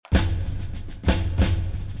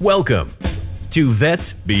Welcome to Vets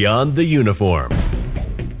Beyond the Uniform,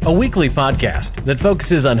 a weekly podcast that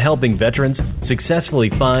focuses on helping veterans successfully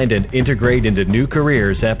find and integrate into new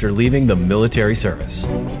careers after leaving the military service.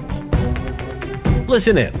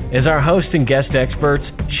 Listen in as our host and guest experts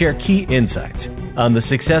share key insights on the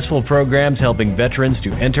successful programs helping veterans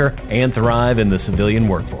to enter and thrive in the civilian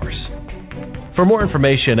workforce. For more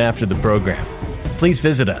information after the program, please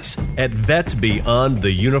visit us at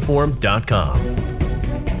vetsbeyondtheuniform.com.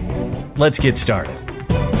 Let's get started.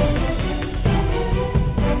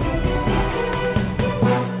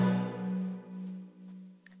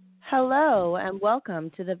 Hello, and welcome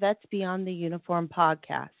to the Vets Beyond the Uniform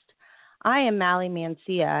podcast. I am Mally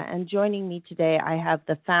Mancia, and joining me today I have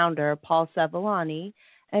the founder, Paul Sevillani,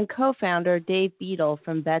 and co-founder, Dave Beadle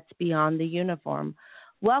from Vets Beyond the Uniform.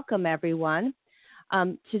 Welcome, everyone.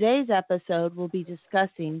 Today's episode will be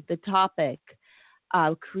discussing the topic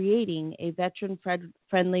of creating a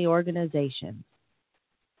veteran-friendly organization.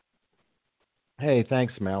 Hey,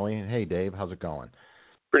 thanks, Mally. And hey, Dave, how's it going?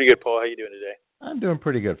 Pretty good, Paul. How you doing today? I'm doing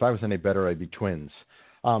pretty good. If I was any better, I'd be twins.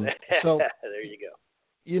 So there you go.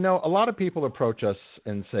 You know, a lot of people approach us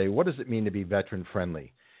and say, what does it mean to be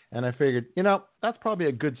veteran-friendly? And I figured, that's probably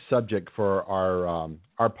a good subject for our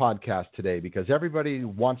podcast today, because everybody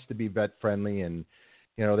wants to be vet-friendly, and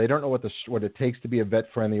they don't know what it takes to be a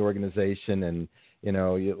vet-friendly organization, and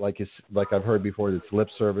like I've heard before, it's lip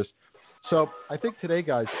service. So I think today,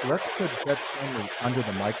 guys, let's put vet-friendly under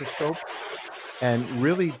the microscope and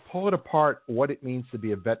really pull it apart, what it means to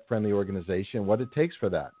be a vet-friendly organization, what it takes for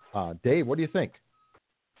that. Dave, what do you think?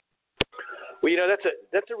 Well,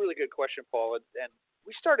 that's a really good question, Paul. And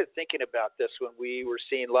we started thinking about this when we were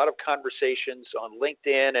seeing a lot of conversations on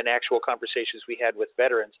LinkedIn and actual conversations we had with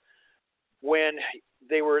veterans. When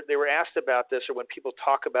they were asked about this, or when people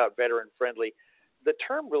talk about veteran-friendly, the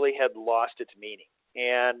term really had lost its meaning.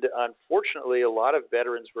 And unfortunately, a lot of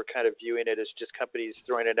veterans were kind of viewing it as just companies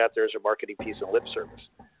throwing it out there as a marketing piece and lip service.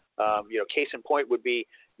 Case in point would be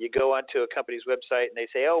you go onto a company's website and they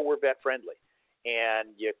say, oh, we're vet-friendly.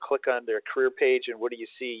 And you click on their career page, and what do you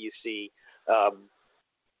see? You see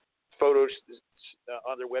photos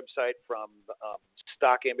on their website from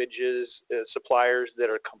stock images, suppliers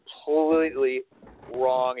that are completely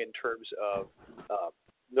wrong in terms of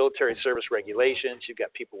military service regulations. You've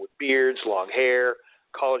got people with beards, long hair,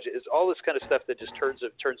 colleges, all this kind of stuff that just turns a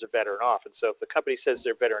veteran off. And so if the company says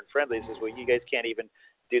they're veteran-friendly, it says, well, you guys can't even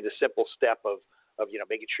do the simple step of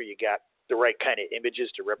making sure you got the right kind of images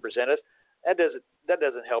to represent us. That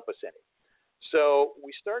doesn't help us any. So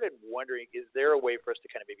we started wondering, is there a way for us to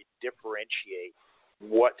kind of maybe differentiate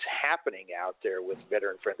what's happening out there with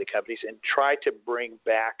veteran-friendly companies and try to bring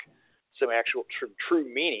back some actual true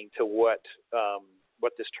meaning to what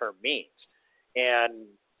this term means? And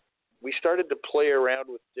we started to play around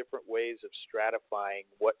with different ways of stratifying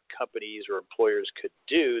what companies or employers could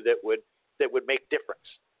do that would make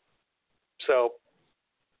difference. So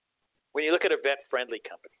when you look at a vet-friendly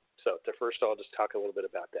company, so first I'll just talk a little bit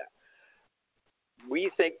about that.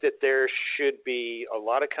 We think that there should be a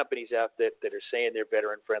lot of companies out that are saying they're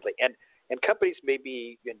veteran-friendly, and companies may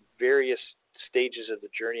be in various stages of the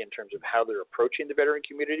journey in terms of how they're approaching the veteran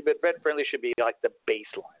community, but vet-friendly should be like the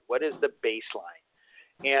baseline. What is the baseline?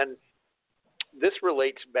 And this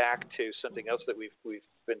relates back to something else that we've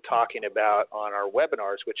been talking about on our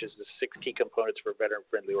webinars, which is the 6 key components for a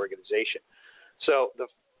veteran-friendly organization. So the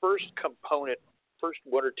first 1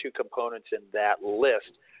 or 2 components in that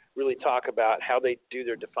list really talk about how they do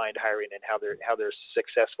their defined hiring and how they're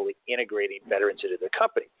successfully integrating veterans into their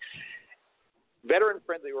company.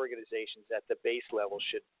 Veteran-friendly organizations at the base level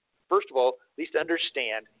should, first of all, at least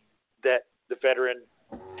understand that the veteran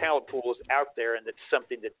talent pool is out there and that's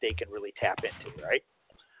something that they can really tap into, right?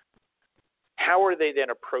 How are they then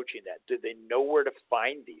approaching that? Do they know where to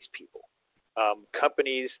find these people?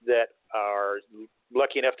 Companies that are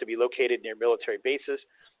lucky enough to be located near military bases,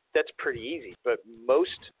 that's pretty easy. But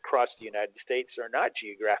most across the United States are not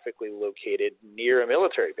geographically located near a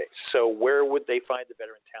military base. So where would they find the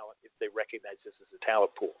veteran talent if they recognize this as a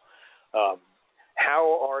talent pool? How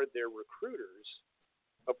are their recruiters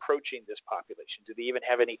approaching this population? Do they even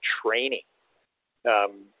have any training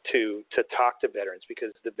to talk to veterans?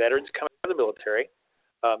 Because the veterans coming out of the military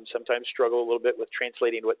sometimes struggle a little bit with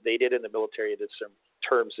translating what they did in the military into some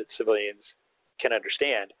terms that civilians can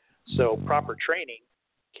understand. So proper training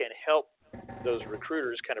can help those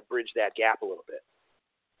recruiters kind of bridge that gap a little bit.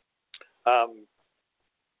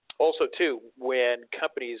 Also, too, when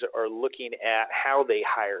companies are looking at how they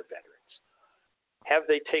hire veterans, have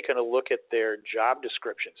they taken a look at their job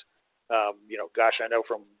descriptions? I know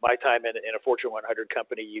from my time in a Fortune 100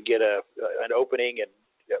 company, you get an opening, and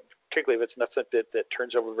particularly if it's not something that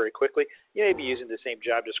turns over very quickly, you may be using the same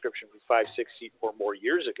job description from 5, 6 or more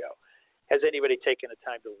years ago. Has anybody taken the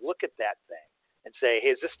time to look at that thing and say,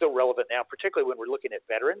 hey, is this still relevant now, particularly when we're looking at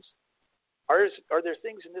veterans? Are there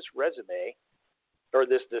things in this resume or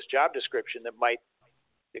this job description that might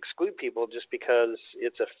exclude people just because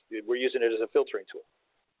we're using it as a filtering tool?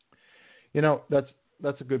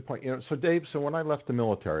 That's a good point. So Dave, when I left the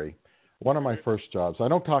military, one of my first jobs, I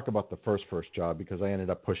don't talk about the first job because I ended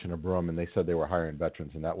up pushing a broom and they said they were hiring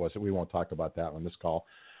veterans, and that wasn't. We won't talk about that on this call.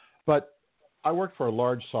 But I worked for a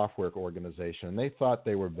large software organization, and they thought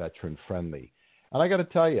they were veteran friendly. And I got to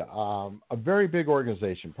tell you, a very big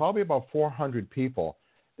organization, probably about 400 people.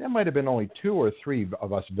 There might have been only 2 or 3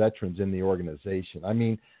 of us veterans in the organization. I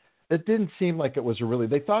mean, it didn't seem like it was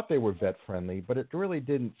they thought they were vet friendly, but it really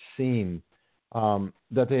didn't seem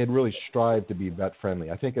that they had really strived to be vet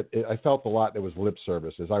friendly. I think I felt a lot there was lip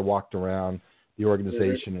service as I walked around the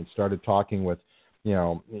organization and started talking with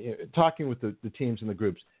the teams and the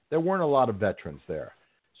groups. There weren't a lot of veterans there.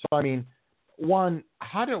 So, I mean, one,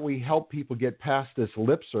 how do we help people get past this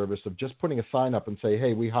lip service of just putting a sign up and say,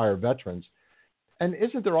 hey, we hire veterans? And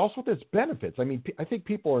isn't there also this benefits? I mean, I think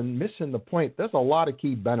people are missing the point. There's a lot of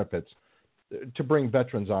key benefits to bring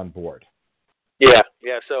veterans on board. Yeah.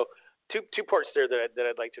 So two parts there that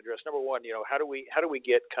I'd like to address. Number one, how do we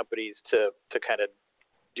get companies to kind of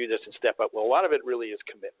do this and step up? Well, a lot of it really is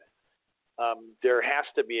commitment. There has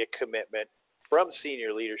to be a commitment from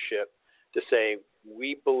senior leadership to say,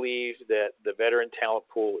 we believe that the veteran talent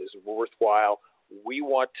pool is worthwhile. We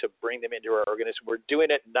want to bring them into our organization. We're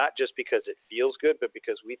doing it not just because it feels good, but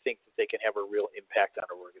because we think that they can have a real impact on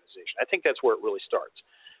our organization. I think that's where it really starts,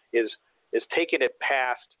 is taking it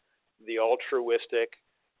past the altruistic,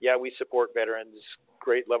 yeah, we support veterans,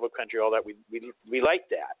 great, love of country, all that. We like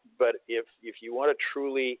that. But if you want to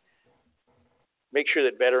truly make sure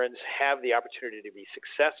that veterans have the opportunity to be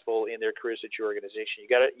successful in their careers at your organization,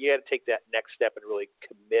 you got to take that next step and really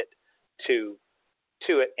commit to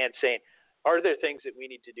it and saying, are there things that we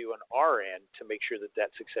need to do on our end to make sure that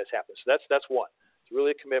success happens? So that's one. It's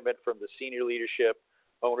really a commitment from the senior leadership,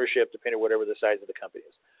 ownership, depending on whatever the size of the company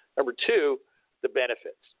is. Number two, the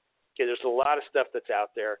benefits. Okay, there's a lot of stuff that's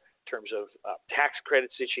out there in terms of tax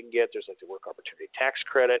credits that you can get. There's like the work opportunity tax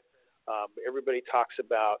credit. Everybody talks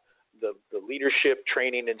about the leadership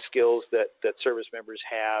training and skills that service members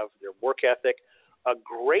have, their work ethic. A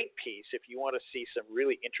great piece, if you want to see some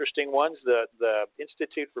really interesting ones, the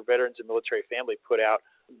Institute for Veterans and Military Family put out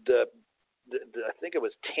I think it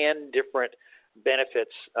was 10 different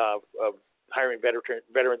benefits of hiring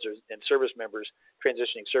veterans and service members,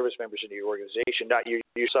 transitioning service members into your organization, not your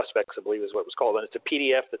suspects, I believe is what it was called. And it's a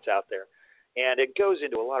PDF that's out there. And it goes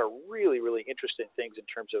into a lot of really, really interesting things in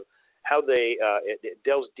terms of how it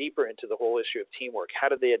delves deeper into the whole issue of teamwork. How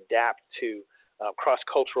do they adapt to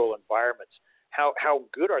cross-cultural environments? How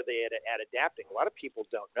good are they at adapting? A lot of people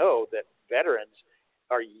don't know that veterans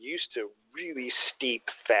are used to really steep,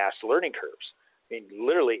 fast learning curves. I mean,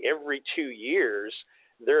 literally every 2 years,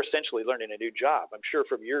 they're essentially learning a new job. I'm sure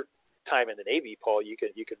from your time in the Navy, Paul, you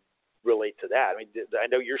could relate to that. I mean, I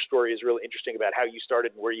know your story is really interesting about how you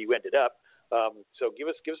started and where you ended up. So give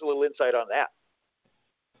us a little insight on that.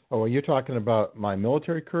 Oh, are you talking about my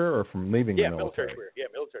military career or from leaving the military?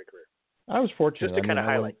 Military career. I was fortunate. Just to kind of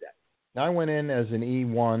highlight that. I went in as an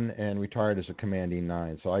E1 and retired as a Command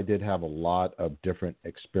E9, so I did have a lot of different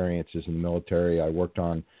experiences in the military. I worked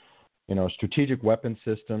on, strategic weapon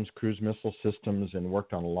systems, cruise missile systems, and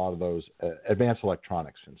worked on a lot of those advanced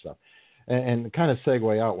electronics and stuff. And kind of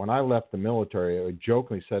segue out, when I left the military, I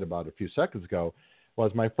jokingly said about a few seconds ago,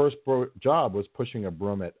 was my first job was pushing a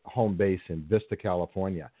broom at home base in Vista,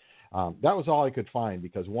 California. That was all I could find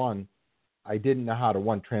because, one, I didn't know how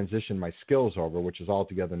to, transition my skills over, which is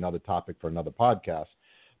altogether another topic for another podcast.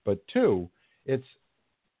 But two,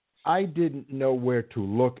 I didn't know where to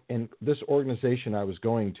look. And this organization I was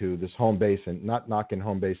going to, this home base, and not knocking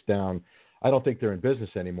home base down, I don't think they're in business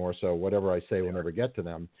anymore, so whatever I say will never get to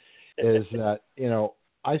them, is that,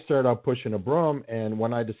 I started out pushing a broom, and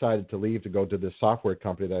when I decided to leave to go to this software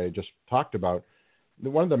company that I just talked about,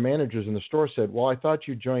 one of the managers in the store said, well, I thought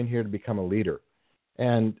you joined here to become a leader.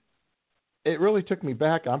 And it really took me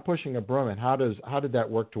back. I'm pushing a broom, and how did that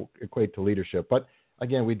work to equate to leadership? But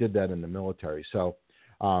again, we did that in the military. So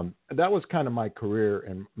that was kind of my career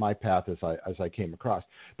and my path as I came across.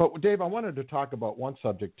 But Dave, I wanted to talk about one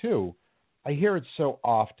subject too. I hear it so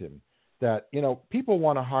often that, people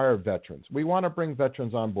want to hire veterans. We want to bring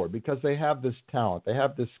veterans on board because they have this talent, they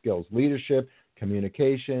have this skills, leadership,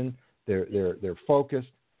 communication, they're focused.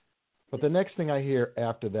 But the next thing I hear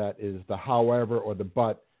after that is the however or the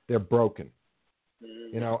but, they're broken.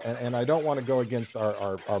 You know, and I don't want to go against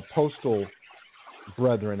our postal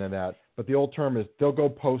brethren in that, but the old term is they'll go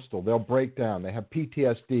postal, they'll break down, they have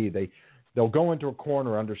PTSD, they'll go into a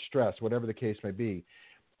corner under stress, whatever the case may be.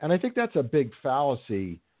 And I think that's a big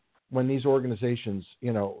fallacy when these organizations,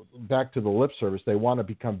 you know, back to the lip service, they want to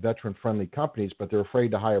become veteran-friendly companies, but they're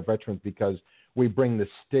afraid to hire veterans because we bring the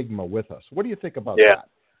stigma with us. What do you think about that?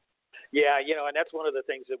 Yeah, you know, and that's one of the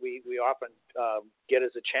things that we often get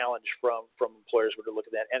as a challenge from employers when we look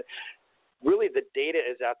at that. And really the data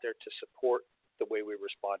is out there to support the way we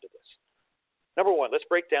respond to this. Number one, let's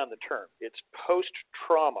break down the term. It's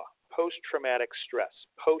post-trauma, post-traumatic stress,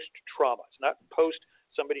 post-trauma. It's not post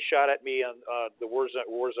somebody shot at me on the war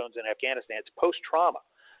zones in Afghanistan. It's post-trauma.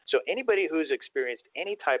 So anybody who's experienced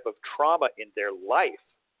any type of trauma in their life,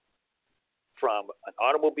 from an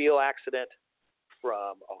automobile accident,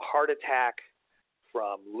 from a heart attack,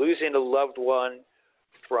 from losing a loved one,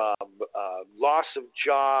 from loss of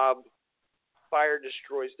job, fire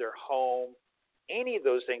destroys their home, any of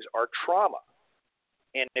those things are trauma.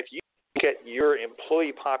 And if you look at your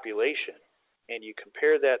employee population and you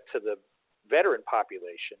compare that to the veteran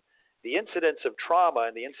population, the incidence of trauma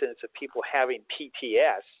and the incidence of people having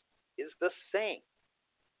PTS is the same.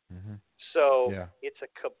 Mm-hmm. So it's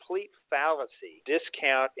a complete fallacy,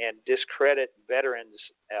 discount and discredit veterans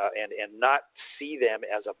and not see them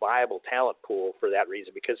as a viable talent pool for that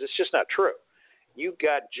reason, because it's just not true. You've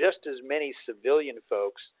got just as many civilian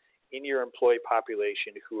folks in your employee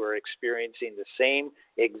population who are experiencing the same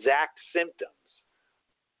exact symptoms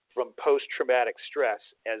from post-traumatic stress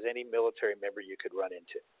as any military member you could run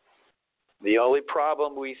into. The only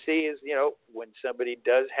problem we see is, you know, when somebody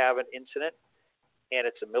does have an incident and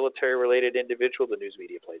it's a military-related individual, the news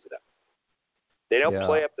media plays it up. They don't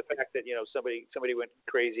play up the fact that, you know, somebody went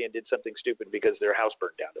crazy and did something stupid because their house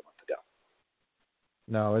burned down a month ago.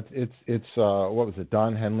 No, it's what was it?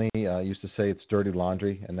 Don Henley used to say it's dirty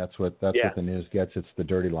laundry, and that's what the news gets. It's the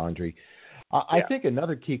dirty laundry. I think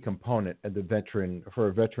another key component of the for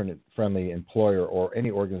a veteran-friendly employer or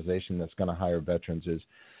any organization that's going to hire veterans is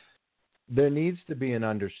there needs to be an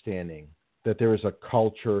understanding that there is a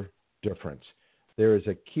culture difference. There is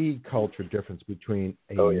a key culture difference between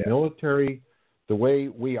a military, the way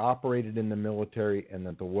we operated in the military, and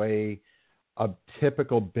the way a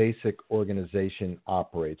typical basic organization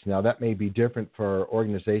operates. Now, that may be different for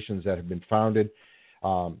organizations that have been founded,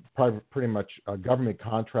 pretty much government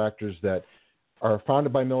contractors that are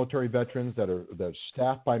founded by military veterans, that are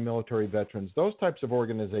staffed by military veterans. Those types of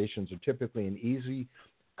organizations are typically an easy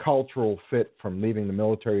cultural fit from leaving the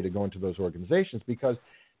military to go into those organizations because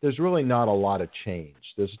there's really not a lot of change.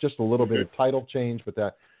 There's just a little bit of title change with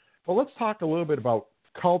that. But let's talk a little bit about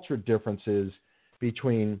culture differences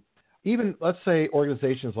between even, let's say,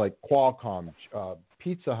 organizations like Qualcomm,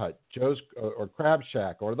 Pizza Hut, Joe's, or Crab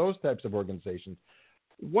Shack, or those types of organizations.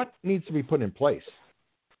 What needs to be put in place?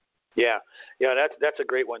 Yeah, that's a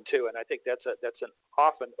great one too, and I think that's an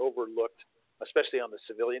often overlooked, especially on the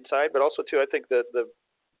civilian side, but also too, I think that the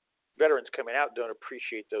veterans coming out don't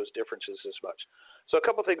appreciate those differences as much. So a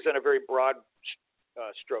couple things on a very broad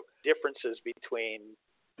stroke: differences between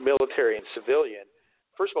military and civilian.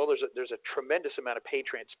 First of all, there's a tremendous amount of pay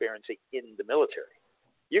transparency in the military.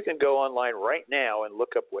 You can go online right now and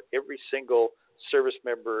look up what every single service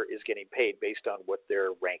member is getting paid based on what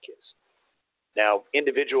their rank is. Now,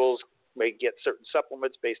 individuals may get certain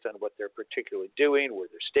supplements based on what they're particularly doing, where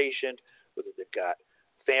they're stationed, whether they've got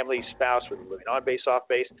family, spouse, whether they're living on base, off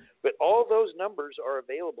base. But all those numbers are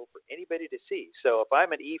available for anybody to see. So if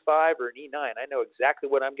I'm an E5 or an E9, I know exactly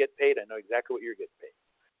what I'm getting paid. I know exactly what you're getting paid.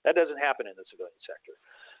 That doesn't happen in the civilian sector.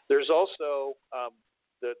 There's also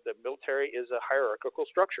the military is a hierarchical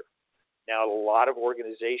structure. Now, a lot of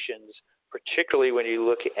organizations, particularly when you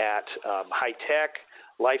look at high tech,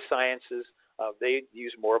 life sciences, they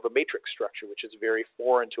use more of a matrix structure, which is very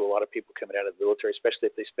foreign to a lot of people coming out of the military, especially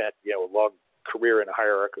if they spent a long career in a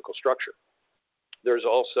hierarchical structure. There's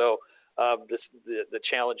also the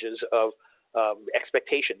challenges of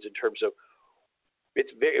expectations in terms of it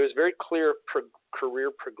was very clear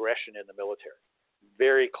career progression in the military,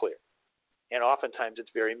 very clear, and oftentimes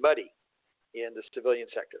it's very muddy in the civilian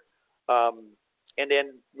sector. And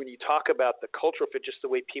then when you talk about the cultural fit, just the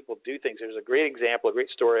way people do things, there's a great example, a great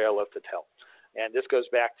story I love to tell. And this goes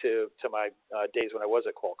back to my days when I was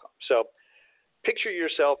at Qualcomm. So picture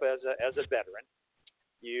yourself as a veteran.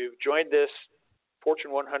 You've joined this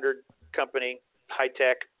Fortune 100 company,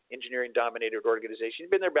 high-tech, engineering-dominated organization.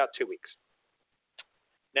 You've been there about 2 weeks.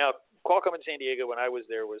 Now, Qualcomm in San Diego, when I was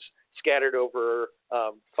there, was scattered over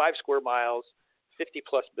 5 square miles,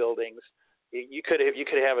 50-plus buildings. you could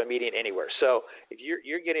have a meeting anywhere. So if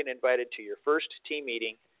you're getting invited to your first team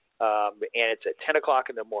meeting, and it's at 10 o'clock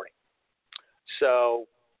in the morning. So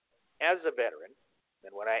as a veteran,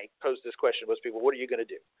 and when I pose this question to most people, what are you going to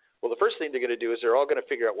do? Well, the first thing they're going to do is they're all going to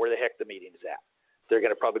figure out where the heck the meeting is at. They're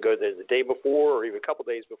going to probably go there the day before or even a couple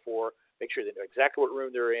days before, make sure they know exactly what room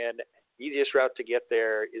they're in, easiest route to get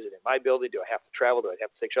there. Is it in my building? Do I have to travel? Do I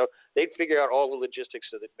have to take shuttle? They'd figure out all the logistics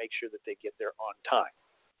so that make sure that they get there on time.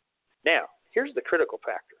 Now, here's the critical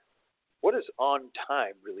factor. What does on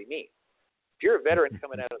time really mean? If you're a veteran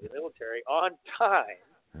coming out of the military, on time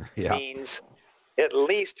means at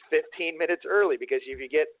least 15 minutes early, because if you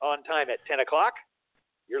get on time at 10 o'clock,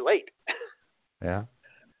 you're late. Yeah.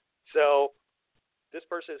 So this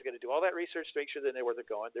person is going to do all that research to make sure they know where they're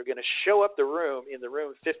going. They're going to show up in the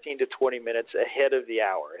room 15 to 20 minutes ahead of the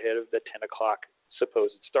hour, ahead of the 10 o'clock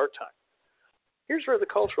supposed start time. Here's where the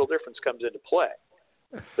cultural difference comes into play.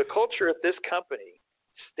 The culture at this company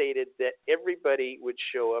stated that everybody would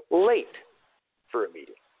show up late for a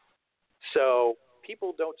meeting. So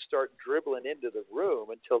people don't start dribbling into the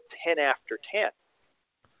room until 10 after 10.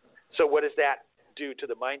 So what does that do to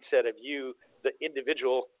the mindset of you, the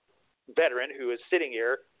individual veteran who is sitting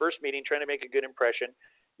here, first meeting, trying to make a good impression?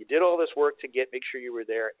 You did all this work to make sure you were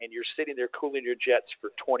there, and you're sitting there cooling your jets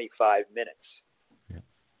for 25 minutes. Yeah.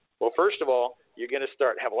 Well, first of all, you're going to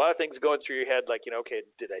have a lot of things going through your head, like, okay,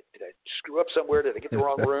 did I screw up somewhere? Did I get the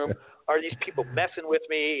wrong room? Are these people messing with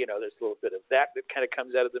me? There's a little bit of that kind of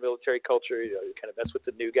comes out of the military culture. You kind of mess with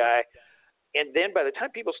the new guy. And then by the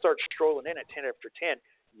time people start strolling in at 10 after 10,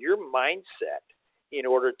 your mindset, in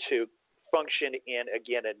order to function in,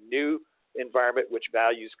 again, a new environment which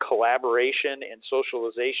values collaboration and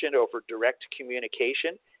socialization over direct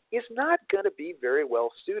communication, is not going to be very well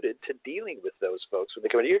suited to dealing with those folks when they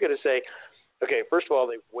come in. You're going to say, okay, first of all,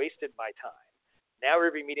 they've wasted my time. Now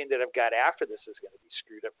every meeting that I've got after this is going to be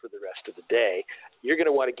screwed up for the rest of the day. You're going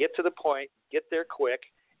to want to get to the point, get there quick,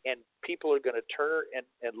 and people are going to turn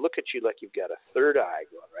and look at you like you've got a third eye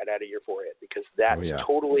going right out of your forehead, because that's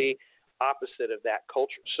totally opposite of that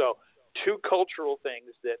culture. So two cultural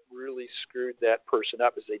things that really screwed that person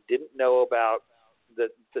up is they didn't know about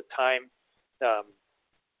the time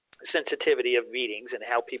sensitivity of meetings and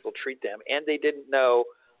how people treat them, and they didn't know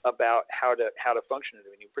about how to function in a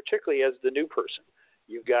meeting, particularly as the new person.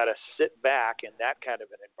 You've got to sit back in that kind of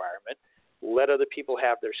an environment, let other people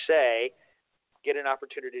have their say, get an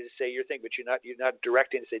opportunity to say your thing, but you're not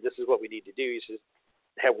directing and say, this is what we need to do. You say,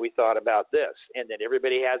 have we thought about this? And then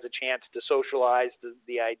everybody has a chance to socialize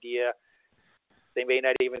the idea. They may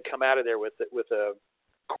not even come out of there with a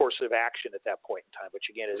course of action at that point in time, which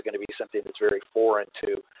again is going to be something that's very foreign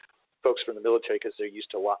to folks from the military, because they're used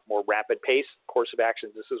to a lot more rapid pace, course of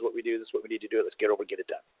actions. This is what we do. This is what we need to do. Let's get over and get it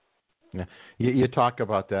done. Yeah, you talk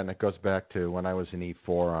about that, and it goes back to when I was in E4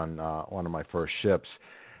 on one of my first ships.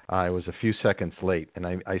 I was a few seconds late, and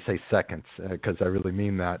I say seconds because I really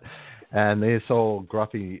mean that. And this old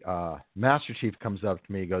gruffy Master Chief comes up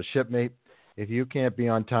to me. He goes, "Shipmate, if you can't be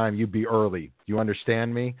on time, you be early. Do you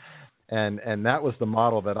understand me?" And that was the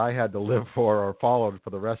model that I had to live for or followed for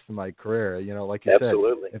the rest of my career. Like you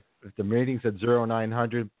Absolutely. said, if the meeting's at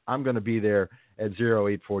 0900, I'm going to be there at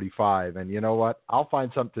 0845. And you know what? I'll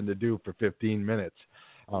find something to do for 15 minutes.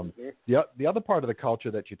 The other part of the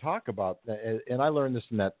culture that you talk about, and I learned this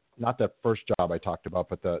in that, not that first job I talked about,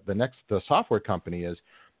 but the software company is,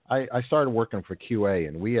 I started working for QA,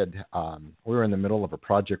 and we were in the middle of a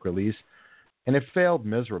project release, and it failed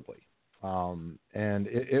miserably. And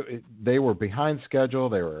they were behind schedule,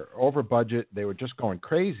 they were over budget, they were just going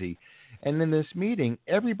crazy. And in this meeting,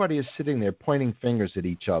 everybody is sitting there pointing fingers at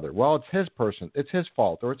each other. Well, it's his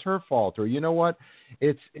fault, or it's her fault, or you know what?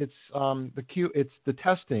 It's the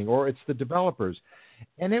testing, or it's the developers.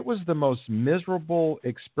 And it was the most miserable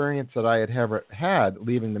experience that I had ever had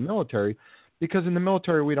leaving the military, because in the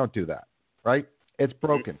military we don't do that, right? It's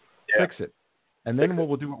broken. Yeah. Fix it. And then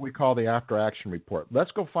we'll do what we call the after-action report.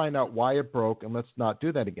 Let's go find out why it broke, and let's not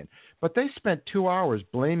do that again. But they spent 2 hours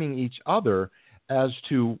blaming each other as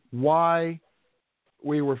to why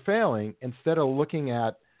we were failing, instead of looking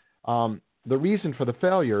at the reason for the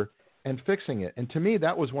failure and fixing it. And to me,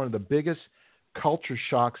 that was one of the biggest culture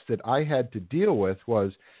shocks that I had to deal with.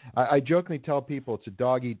 Was I jokingly tell people it's a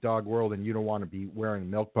dog-eat-dog world, and you don't want to be wearing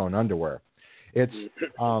milk-bone underwear. It's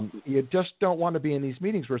you just don't want to be in these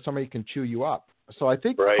meetings where somebody can chew you up. So I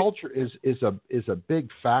think culture is a big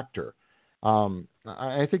factor.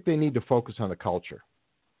 I think they need to focus on the culture.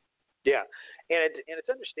 Yeah, and it's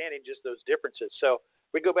understanding just those differences. So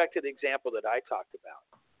we go back to the example that I talked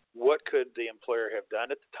about. What could the employer have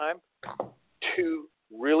done at the time? 2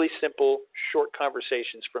 really simple, short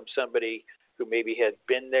conversations from somebody who maybe had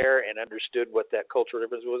been there and understood what that cultural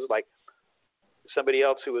difference was, like somebody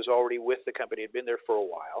else who was already with the company, had been there for a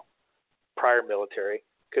while, prior military,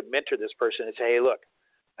 could mentor this person and say, hey, look,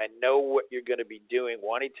 I know what you're going to be doing,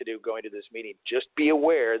 wanting to do, going to this meeting. Just be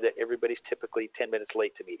aware that everybody's typically 10 minutes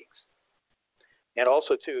late to meetings. And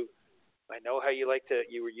also, too, I know how you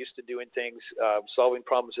were used to doing things, solving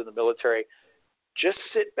problems in the military. Just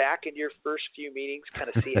sit back in your first few meetings, kind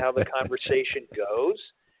of see how the conversation goes,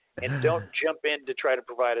 and don't jump in to try to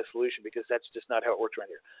provide a solution, because that's just not how it works around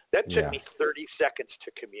here. That took me 30 seconds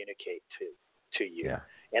to communicate to you. Yeah.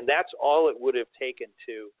 And that's all it would have taken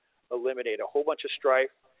to eliminate a whole bunch of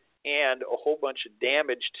strife and a whole bunch of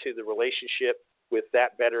damage to the relationship with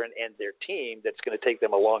that veteran and their team that's going to take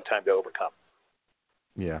them a long time to overcome.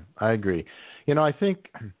 Yeah, I agree. I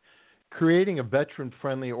think creating a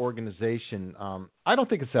veteran-friendly organization, I don't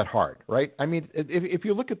think it's that hard, right? I mean, if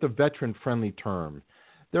you look at the veteran-friendly term,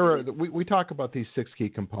 we talk about these 6 key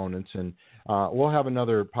components, and we'll have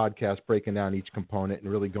another podcast breaking down each component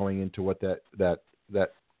and really going into what that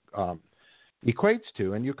equates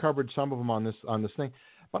to. And you covered some of them on this thing.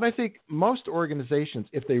 But I think most organizations,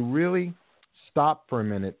 if they really stop for a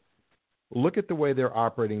minute, look at the way they're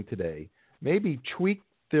operating today, maybe tweak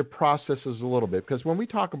their processes a little bit, because when we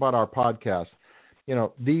talk about our podcast,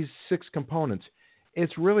 these 6 components,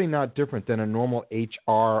 it's really not different than a normal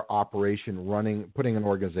HR operation putting an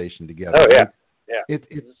organization together. Oh, yeah. Yeah.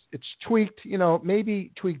 It's tweaked, maybe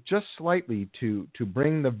tweaked just slightly to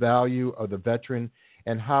bring the value of the veteran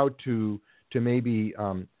and how to maybe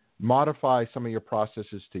modify some of your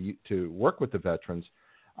processes to work with the veterans.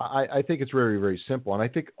 I think it's very, very simple. And I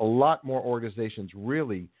think a lot more organizations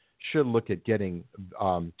really should look at getting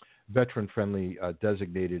veteran-friendly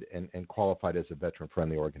designated and qualified as a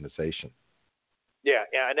veteran-friendly organization. Yeah,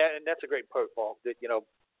 and that's a great point, Paul. That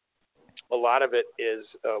a lot of it is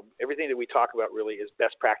everything that we talk about really is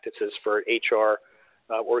best practices for HR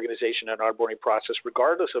organization and onboarding process,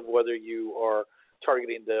 regardless of whether you are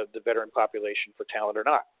targeting the veteran population for talent or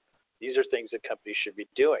not. These are things that companies should be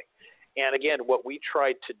doing. And again, what we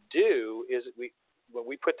try to do is when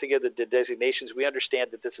we put together the designations, we understand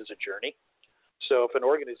that this is a journey. So if an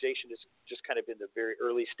organization is just kind of in the very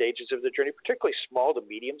early stages of the journey, particularly small to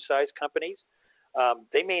medium-sized companies,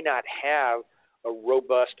 they may not have a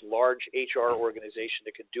robust, large HR organization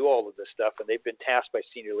that can do all of this stuff, and they've been tasked by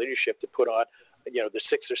senior leadership to put on, the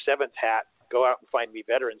 6th or 7th hat, go out and find me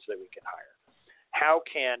veterans that we can hire. How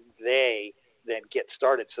can they then get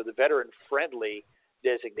started? So the veteran-friendly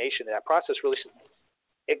designation of that process really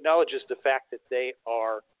acknowledges the fact that they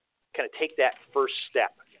are kind of take that first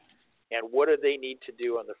step. And what do they need to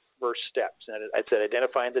do on the first steps? And I said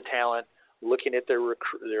identifying the talent, looking at their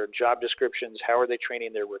job descriptions, how are they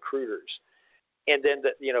training their recruiters? And then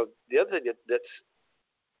the other thing that's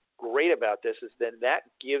great about this is then that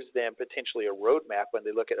gives them potentially a roadmap when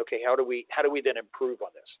they look at, okay, how do we then improve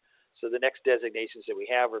on this? So the next designations that we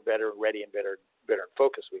have are veteran ready and veteran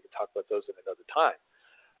focused. We can talk about those at another time.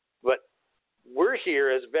 But we're here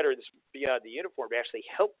as Veterans Beyond the Uniform to actually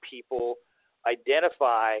help people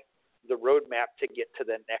identify the roadmap to get to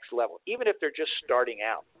the next level, even if they're just starting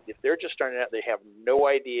out. If they're just starting out, they have no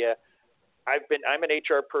idea. I'm an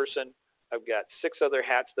HR person. I've got 6 other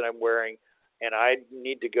hats that I'm wearing, and I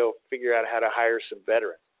need to go figure out how to hire some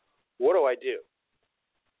veterans. What do I do?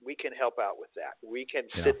 We can help out with that. We can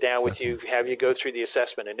sit down with you, have you go through the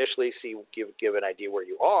assessment initially, give an idea where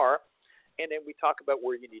you are, and then we talk about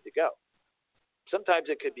where you need to go. Sometimes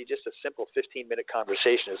it could be just a simple 15-minute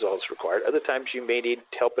conversation is all that's required. Other times you may need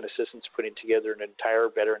help and assistance putting together an entire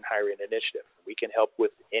veteran hiring initiative. We can help with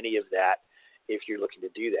any of that if you're looking to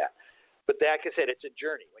do that. But like I said, it's a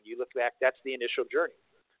journey. When you look back, that's the initial journey.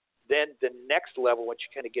 Then the next level, once you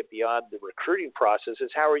kind of get beyond the recruiting process,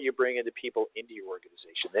 is how are you bringing the people into your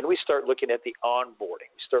organization? Then we start looking at the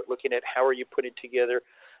onboarding. We start looking at how are you putting together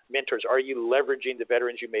mentors? Are you leveraging the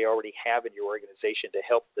veterans you may already have in your organization to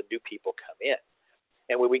help the new people come in?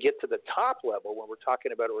 And when we get to the top level, when we're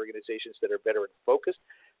talking about organizations that are veteran-focused,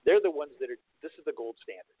 they're the ones this is the gold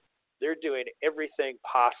standard. They're doing everything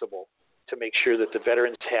possible to make sure that the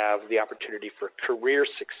veterans have the opportunity for career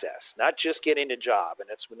success, not just getting a job. And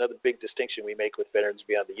that's another big distinction we make with Veterans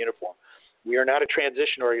Beyond the Uniform. We are not a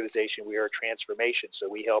transition organization. We are a transformation.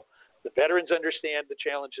 So we help the veterans understand the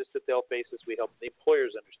challenges that they'll face as we help the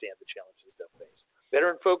employers understand the challenges they'll face.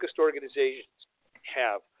 Veteran-focused organizations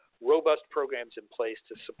have robust programs in place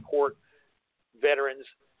to support veterans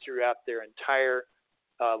throughout their entire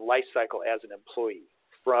life cycle as an employee,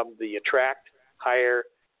 from the attract, hire,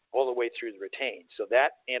 all the way through the retained. So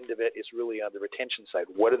that end of it is really on the retention side.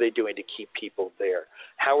 What are they doing to keep people there?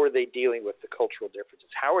 How are they dealing with the cultural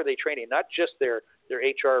differences? How are they training not just their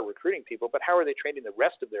HR recruiting people, but how are they training the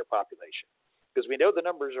rest of their population? Because we know the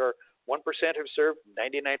numbers are 1% have served,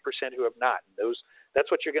 99% who have not. And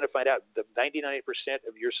that's what you're going to find out. The 99%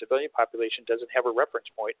 of your civilian population doesn't have a reference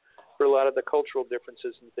point for a lot of the cultural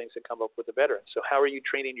differences and things that come up with the veterans. So how are you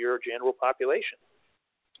training your general population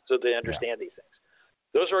so they understand these things?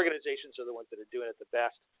 Those organizations are the ones that are doing it the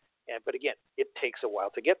best. But again, it takes a while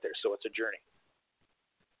to get there, so it's a journey.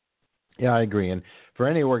 Yeah, I agree. And for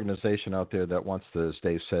any organization out there that wants to, as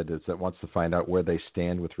Dave said, that wants to find out where they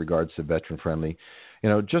stand with regards to veteran friendly,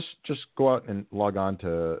 just go out and log on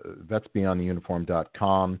to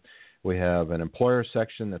vetsbeyondtheuniform.com. We have an employer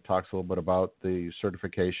section that talks a little bit about the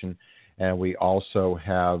certification, and we also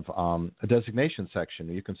have a designation section.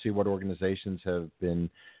 You can see what organizations have been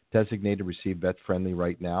designated receive vet friendly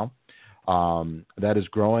right now. That is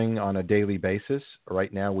growing on a daily basis.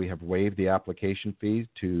 Right now, we have waived the application fee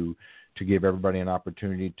to give everybody an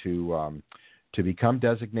opportunity to become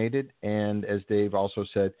designated. And as Dave also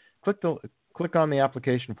said, click on the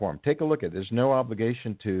application form. Take a look at it. There's no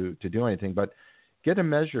obligation to do anything, but get a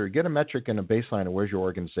metric and a baseline of where your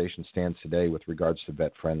organization stands today with regards to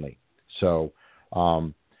vet friendly. So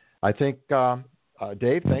I think,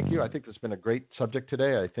 Dave, thank you. I think it's been a great subject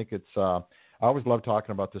today. I think I always love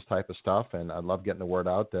talking about this type of stuff, and I love getting the word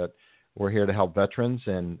out that we're here to help veterans.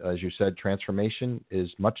 And as you said, transformation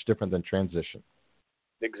is much different than transition.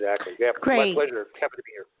 Exactly. Yeah, Great. My pleasure. Happy to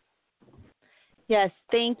be here. Yes,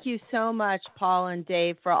 thank you so much, Paul and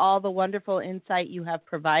Dave, for all the wonderful insight you have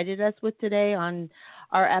provided us with today on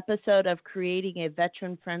our episode of creating a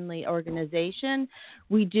veteran-friendly organization.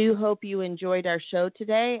 We do hope you enjoyed our show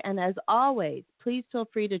today, and as always, please feel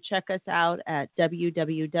free to check us out at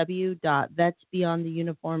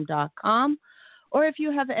www.vetsbeyondtheuniform.com, or if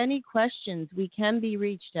you have any questions, we can be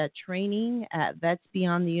reached at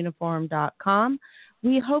training@vetsbeyondtheuniform.com.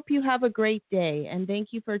 We hope you have a great day, and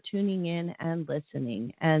thank you for tuning in and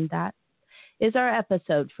listening. And that is our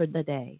episode for the day.